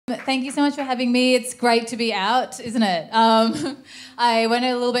Thank you so much for having me. It's great to be out, isn't it? I went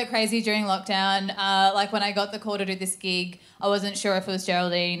a little bit crazy during lockdown. Like when I got the call to do this gig, I wasn't sure if it was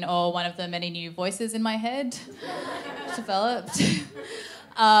Geraldine or one of the many new voices in my head developed.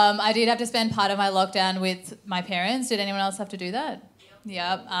 I did have to spend part of my lockdown with my parents. Did anyone else have to do that?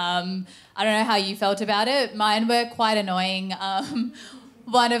 Yeah. I don't know how you felt about it. Mine were quite annoying.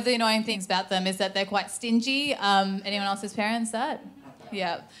 One of the annoying things about them is that they're quite stingy. Anyone else's parents that?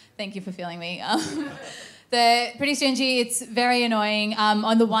 Yeah. Thank you for feeling me. They're pretty stingy. It's very annoying.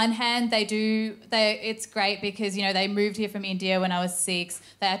 On the one hand, it's great because, you know, they moved here from India when I was 6.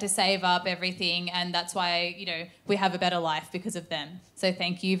 They had to save up everything, and that's why, you know, we have a better life because of them. So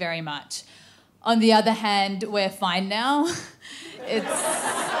thank you very much. On the other hand, we're fine now.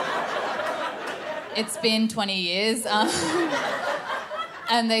 It's been 20 years.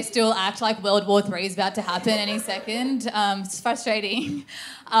 And they still act like World War III is about to happen any second. It's frustrating.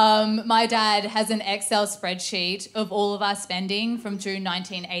 My dad has an Excel spreadsheet of all of our spending from June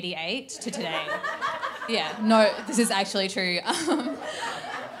 1988 to today. Yeah, no, this is actually true.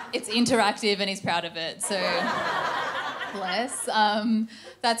 It's interactive and he's proud of it, so bless.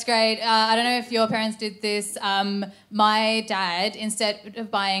 That's great. I don't know if your parents did this. My dad, instead of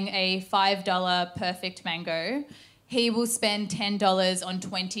buying a $5 perfect mango, he will spend $10 on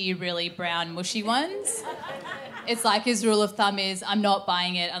 20 really brown, mushy ones. It's like his rule of thumb is, I'm not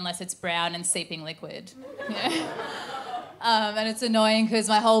buying it unless it's brown and seeping liquid. You know? And it's annoying because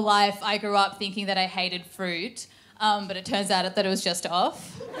my whole life I grew up thinking that I hated fruit, but it turns out that it was just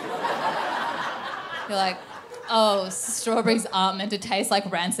off. You're like, oh, strawberries aren't meant to taste like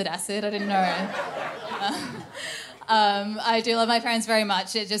rancid acid. I didn't know. I do love my parents very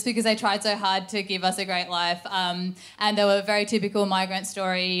much, just because they tried so hard to give us a great life. And they were a very typical migrant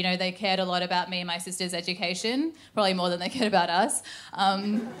story. You know, they cared a lot about me and my sister's education, probably more than they cared about us.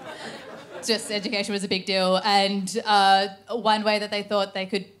 Just education was a big deal. And one way that they thought they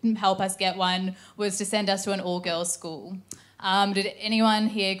could help us get one was to send us to an all-girls school. Did anyone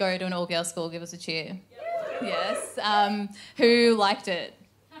here go to an all-girls school? Give us a cheer. Yes. Who liked it?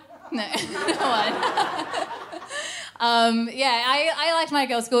 No, no one. Yeah, I liked my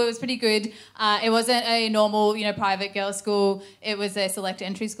girls' school. It was pretty good. It wasn't a normal, you know, private girls' school. It was a select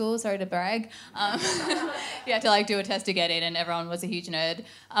entry school. Sorry to brag. You had to like do a test to get in, and everyone was a huge nerd.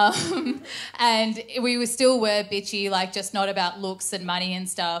 And we still were bitchy, like just not about looks and money and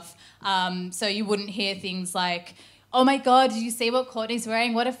stuff. So you wouldn't hear things like, "Oh my God, did you see what Courtney's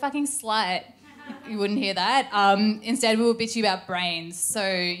wearing? What a fucking slut." You wouldn't hear that. Instead, we were bitchy about brains. So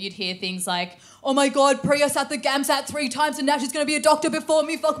you'd hear things like, "Oh my God, Priya sat the GAMSAT 3 times and now she's going to be a doctor before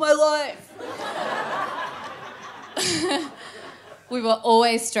me. Fuck my life." We were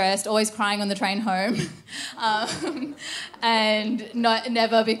always stressed, always crying on the train home. And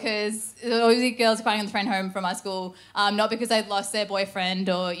never because... Always girls crying on the train home from our school, not because they'd lost their boyfriend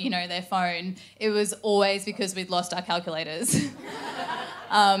or, you know, their phone. It was always because we'd lost our calculators.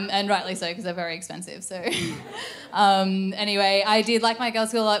 And rightly so, because they're very expensive. So anyway, I did like my girls'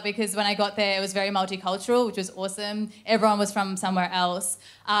 school a lot because when I got there, it was very multicultural, which was awesome. Everyone was from somewhere else.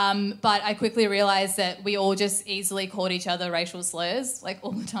 But I quickly realised that we all just easily called each other racial slurs, like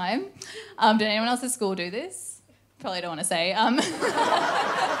all the time. Did anyone else at school do this? Probably don't want to say.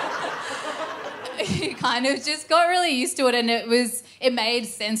 You kind of just got really used to it, and it made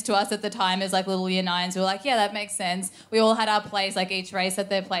sense to us at the time as like little year 9s. We were like, yeah, that makes sense. We all had our place, like each race had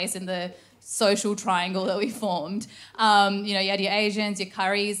their place in the social triangle that we formed. You know, you had your Asians, your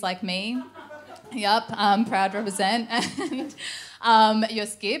curries, like me. Yep, proud to represent. And your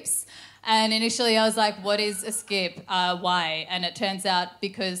skips. And initially I was like, what is a skip? Why? And it turns out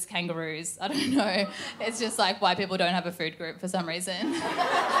because kangaroos. I don't know. It's just like white people don't have a food group for some reason.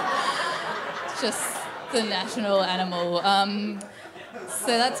 Just the national animal. So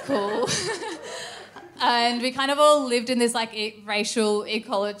that's cool. And we kind of all lived in this like racial,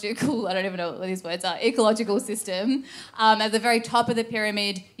 ecological, I don't even know what these words are, ecological system. At the very top of the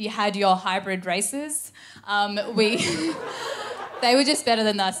pyramid, you had your hybrid races. They were just better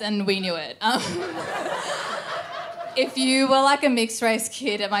than us and we knew it. If you were like a mixed race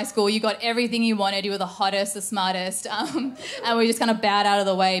kid at my school, you got everything you wanted. You were the hottest, the smartest. And we just kind of bowed out of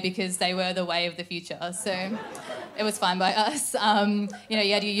the way because they were the way of the future. So it was fine by us. You know,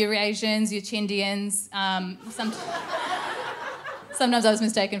 you had your Eurasians, your Chindians. Sometimes I was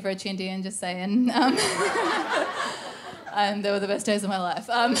mistaken for a Chindian, just saying. And they were the best days of my life.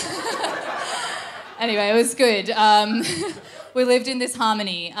 Anyway, it was good. We lived in this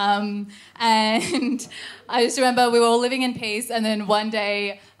harmony. And I just remember we were all living in peace, and then one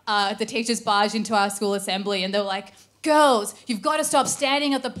day the teachers barged into our school assembly and they were like, girls, you've got to stop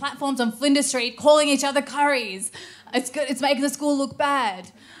standing at the platforms on Flinders Street calling each other curries. It's making the school look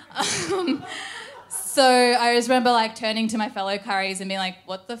bad. So I just remember like turning to my fellow curries and being like,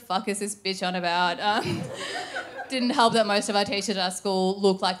 what the fuck is this bitch on about? Didn't help that most of our teachers at our school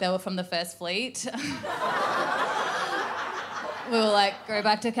looked like they were from the First Fleet. We were like, go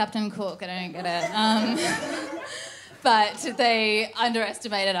back to Captain Cook, I don't get it. But they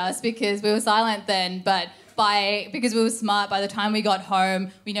underestimated us because we were silent then, but because we were smart, by the time we got home,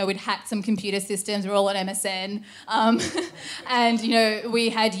 we'd hacked some computer systems, we were all on MSN. And, we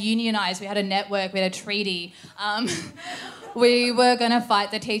had unionised, we had a network, we had a treaty. We were going to fight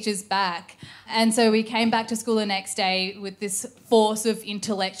the teachers back. And so we came back to school the next day with this force of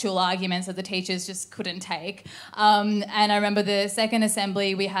intellectual arguments that the teachers just couldn't take. And I remember the second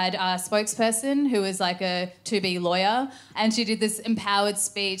assembly, we had a spokesperson who was like a to-be lawyer, and she did this empowered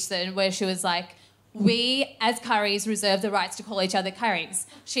speech where she was like, we, as curries, reserve the rights to call each other curries.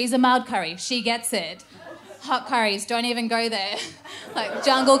 She's a mild curry. She gets it. Hot curries, don't even go there. Like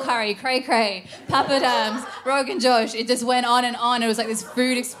jungle curry, cray cray, papadums, Rogan Josh. It just went on and on. It was like this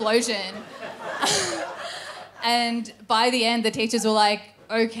food explosion. And by the end, the teachers were like,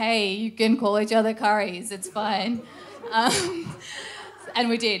 okay, you can call each other curries. It's fine. And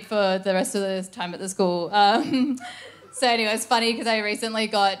we did for the rest of the time at the school. So anyway, it's funny because I recently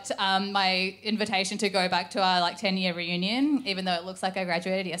got my invitation to go back to our 10-year reunion, even though it looks like I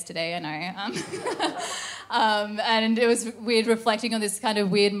graduated yesterday, I know. And it was weird reflecting on this kind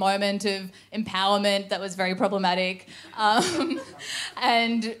of weird moment of empowerment that was very problematic,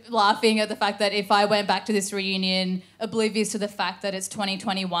 and laughing at the fact that if I went back to this reunion oblivious to the fact that it's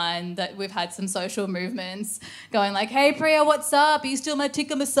 2021, that we've had some social movements going like, hey Priya, what's up? Are you still my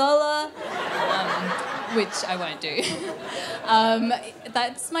tikka masala? Which I won't do.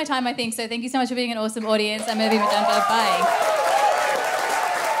 That's my time, I think. So thank you so much for being an awesome audience. I'm Urvi Majumdar. Bye.